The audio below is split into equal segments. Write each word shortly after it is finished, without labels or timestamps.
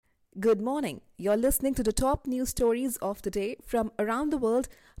Good morning. You're listening to the top news stories of the day from around the world,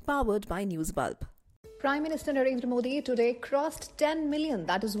 powered by Newsbulb. Prime Minister Narendra Modi today crossed 10 million,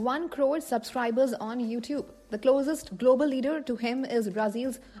 that is 1 crore subscribers on YouTube. The closest global leader to him is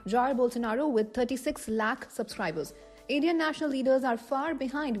Brazil's Jair Bolsonaro with 36 lakh subscribers. Indian national leaders are far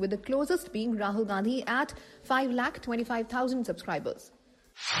behind, with the closest being Rahul Gandhi at 5,25,000 subscribers.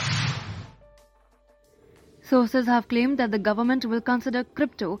 Sources have claimed that the government will consider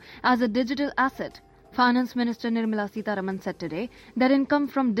crypto as a digital asset. Finance Minister Nirmala Sitharaman said today that income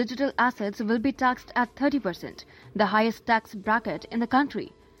from digital assets will be taxed at 30%, the highest tax bracket in the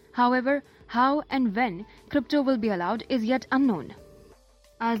country. However, how and when crypto will be allowed is yet unknown.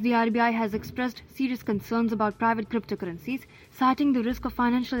 As the RBI has expressed serious concerns about private cryptocurrencies, citing the risk of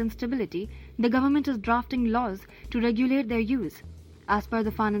financial instability, the government is drafting laws to regulate their use. As per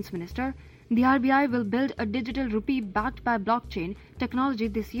the Finance Minister, the RBI will build a digital rupee backed by blockchain technology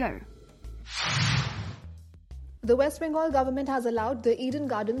this year. The West Bengal government has allowed the Eden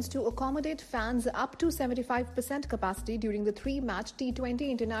Gardens to accommodate fans up to 75% capacity during the 3-match T20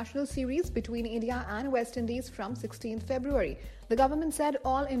 international series between India and West Indies from 16th February. The government said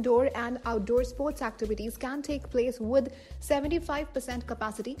all indoor and outdoor sports activities can take place with 75%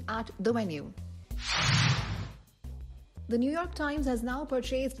 capacity at the venue. The New York Times has now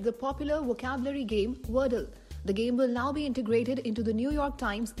purchased the popular vocabulary game Wordle. The game will now be integrated into the New York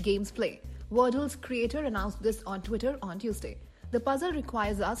Times Games Play. Wordle's creator announced this on Twitter on Tuesday. The puzzle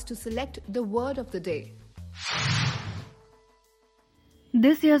requires us to select the word of the day.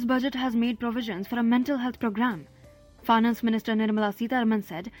 This year's budget has made provisions for a mental health program. Finance Minister Nirmala Sitharaman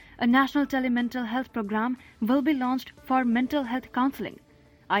said a national tele-mental health program will be launched for mental health counselling.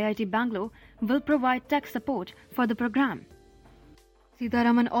 IIT Bangalore will provide tech support for the program.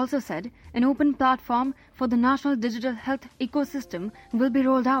 Sitharaman also said an open platform for the national digital health ecosystem will be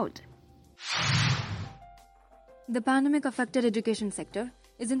rolled out. The pandemic-affected education sector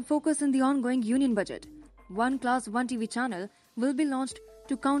is in focus in the ongoing union budget. One Class, One TV channel will be launched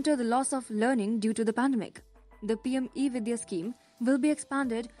to counter the loss of learning due to the pandemic. The PMModi scheme will be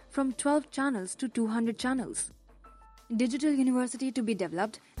expanded from 12 channels to 200 channels. Digital university to be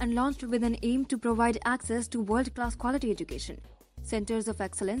developed and launched with an aim to provide access to world-class quality education. Centers of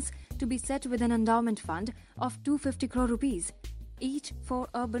excellence to be set with an endowment fund of 250 crore rupees, each for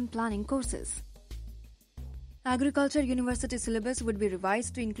urban planning courses. Agriculture university syllabus would be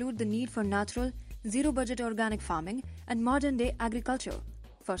revised to include the need for natural, zero-budget organic farming and modern-day agriculture.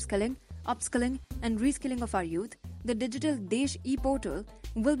 For skilling, upskilling and reskilling of our youth, the digital Desh e-portal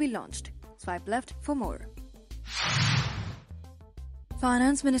will be launched. Swipe left for more.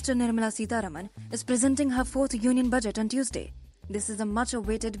 Finance Minister Nirmala Sitharaman is presenting her 4th union budget on Tuesday. This is a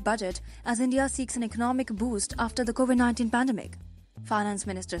much-awaited budget as India seeks an economic boost after the COVID-19 pandemic. Finance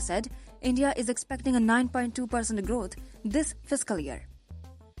Minister said India is expecting a 9.2% growth this fiscal year.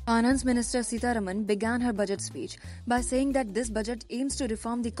 Finance Minister Sitharaman began her budget speech by saying that this budget aims to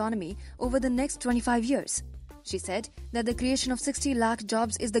reform the economy over the next 25 years. She said that the creation of 60 lakh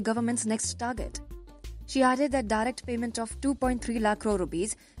jobs is the government's next target. She added that direct payment of 2.3 lakh crore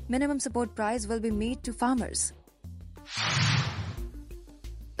rupees minimum support price will be made to farmers.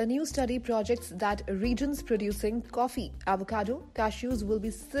 A new study projects that regions producing coffee, avocado, cashews will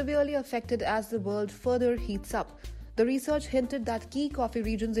be severely affected as the world further heats up. The research hinted that key coffee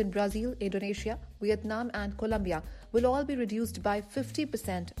regions in Brazil, Indonesia, Vietnam and Colombia will all be reduced by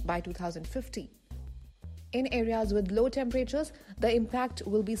 50% by 2050. In areas with low temperatures, the impact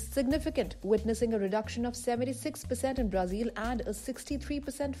will be significant, witnessing a reduction of 76% in Brazil and a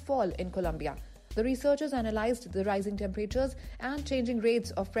 63% fall in Colombia. The researchers analyzed the rising temperatures and changing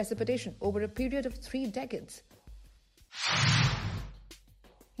rates of precipitation over a period of 3 decades.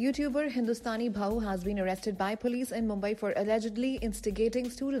 YouTuber HindustaniBhau has been arrested by police in Mumbai for allegedly instigating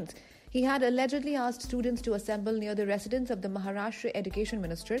students. He had allegedly asked students to assemble near the residence of the Maharashtra Education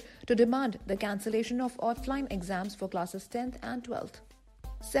Minister to demand the cancellation of offline exams for classes 10th and 12th.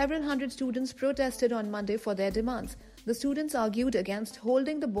 Several hundred students protested on Monday for their demands. The students argued against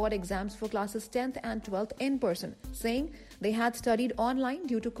holding the board exams for classes 10th and 12th in person, saying they had studied online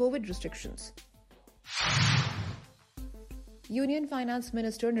due to COVID restrictions. Union Finance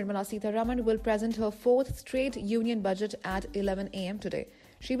Minister Nirmala Sitharaman will present her 4th straight union budget at 11 a.m. today.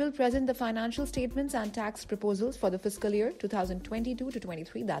 She will present the financial statements and tax proposals for the fiscal year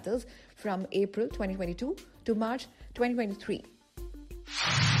 2022-23, that is, from April 2022 to March 2023.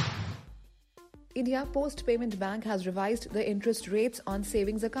 IndiaPostPaymentBank has revised the interest rates on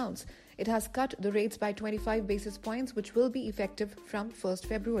savings accounts. It has cut the rates by 25 basis points, which will be effective from 1st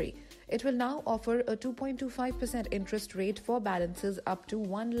February. It will now offer a 2.25% interest rate for balances up to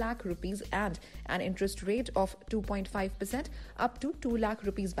 1 lakh rupees and an interest rate of 2.5% up to 2 lakh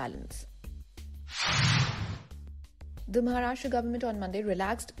rupees balance. The Maharashtra government on Monday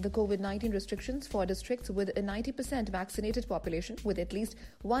relaxed the COVID-19 restrictions for districts with a 90% vaccinated population with at least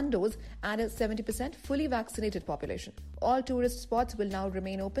one dose and a 70% fully vaccinated population. All tourist spots will now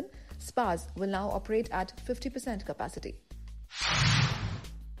remain open. Spas will now operate at 50% capacity.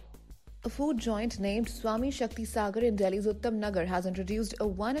 A food joint named Swami Shakti Sagar in Delhi's Uttam Nagar has introduced a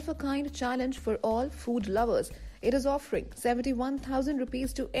one-of-a-kind challenge for all food lovers. It is offering 71,000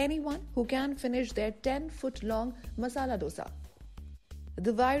 rupees to anyone who can finish their 10-foot-long masala dosa.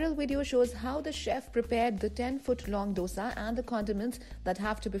 The viral video shows how the chef prepared the 10-foot-long dosa and the condiments that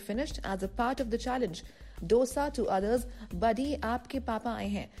have to be finished as a part of the challenge. Dosa to others, buddy, aapke papa aaye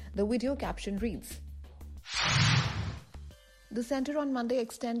hain. The video caption reads. The centre on Monday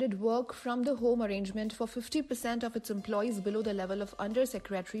extended work from the home arrangement for 50% of its employees below the level of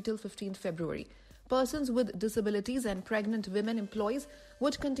Under-Secretary till 15th February. Persons with disabilities and pregnant women employees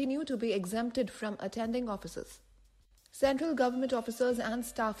would continue to be exempted from attending offices. Central government officers and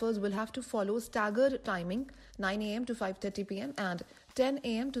staffers will have to follow staggered timing 9 a.m. to 5:30 p.m. and 10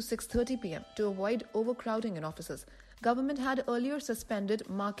 a.m. to 6:30 p.m. to avoid overcrowding in offices. Government had earlier suspended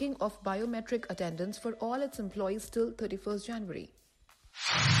marking of biometric attendance for all its employees till 31st January.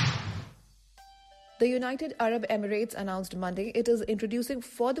 The United Arab Emirates announced Monday it is introducing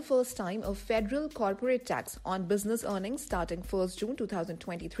for the first time a federal corporate tax on business earnings starting 1st June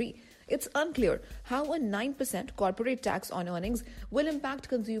 2023. It's unclear how a 9% corporate tax on earnings will impact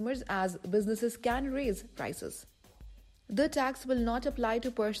consumers as businesses can raise prices. The tax will not apply to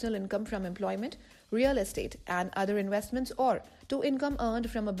personal income from employment, real estate and other investments or to income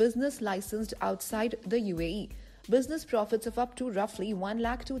earned from a business licensed outside the UAE. Business profits of up to roughly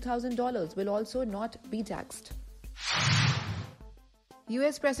 $102,000 will also not be taxed.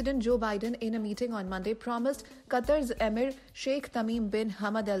 US President Joe Biden in a meeting on Monday promised Qatar's Emir Sheikh Tamim bin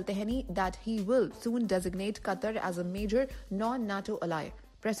Hamad Al Thani that he will soon designate Qatar as a major non-NATO ally.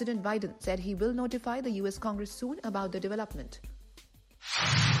 President Biden said he will notify the US Congress soon about the development.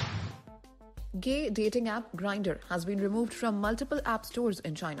 Gay dating app Grindr has been removed from multiple app stores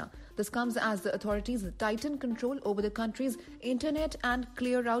in China. This comes as the authorities tighten control over the country's internet and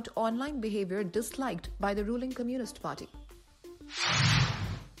clear out online behavior disliked by the ruling Communist Party.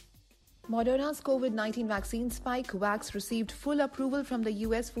 Moderna's COVID-19 vaccine Spikevax received full approval from the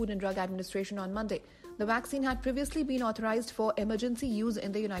US Food and Drug Administration on Monday. The vaccine had previously been authorized for emergency use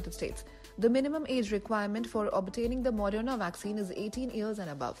in the United States. The minimum age requirement for obtaining the Moderna vaccine is 18 years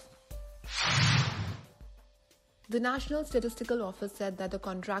and above. The National Statistical Office said that the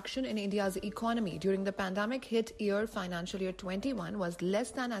contraction in India's economy during the pandemic hit year financial year 21 was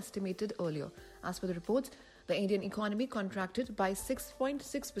less than estimated earlier. As per the reports, the Indian economy contracted by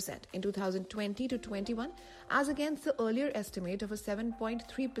 6.6% in 2020 to 21 as against the earlier estimate of a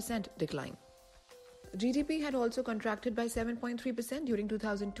 7.3% decline. GDP had also contracted by 7.3% during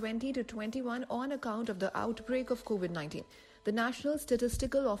 2020 to 21 on account of the outbreak of COVID-19. The National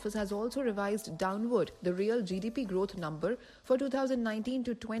Statistical Office has also revised downward the real GDP growth number for 2019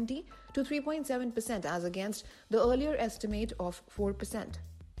 to 20 to 3.7% as against the earlier estimate of 4%.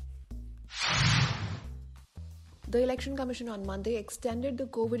 The Election Commission on Monday extended the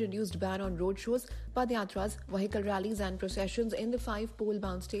COVID-induced ban on roadshows, padyatras, vehicle rallies and processions in the 5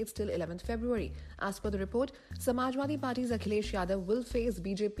 poll-bound states till 11th February. As per the report, Samajwadi Party's Akhilesh Yadav will face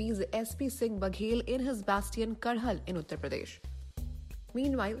BJP's SP Singh Baghel in his bastion Karhal in Uttar Pradesh.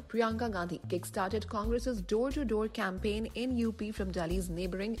 Meanwhile, Priyanka Gandhi kick-started Congress's door-to-door campaign in UP from Delhi's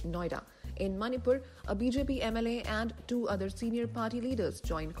neighbouring Noida. In Manipur, a BJP MLA and 2 other senior party leaders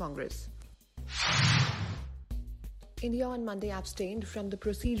joined Congress. India on Monday abstained from the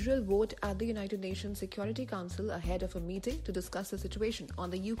procedural vote at the United Nations Security Council ahead of a meeting to discuss the situation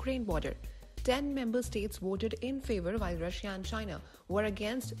on the Ukraine border. 10 member states voted in favor while Russia and China were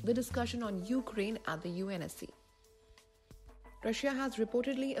against the discussion on Ukraine at the UNSC. Russia has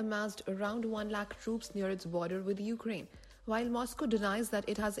reportedly amassed around 1 lakh troops near its border with Ukraine. While Moscow denies that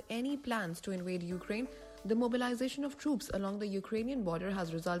it has any plans to invade Ukraine, the mobilization of troops along the Ukrainian border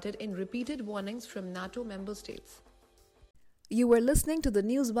has resulted in repeated warnings from NATO member states. You were listening to the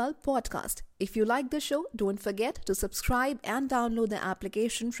Newsbulb podcast. If you like the show, don't forget to subscribe and download the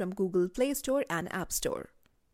application from Google Play Store and App Store.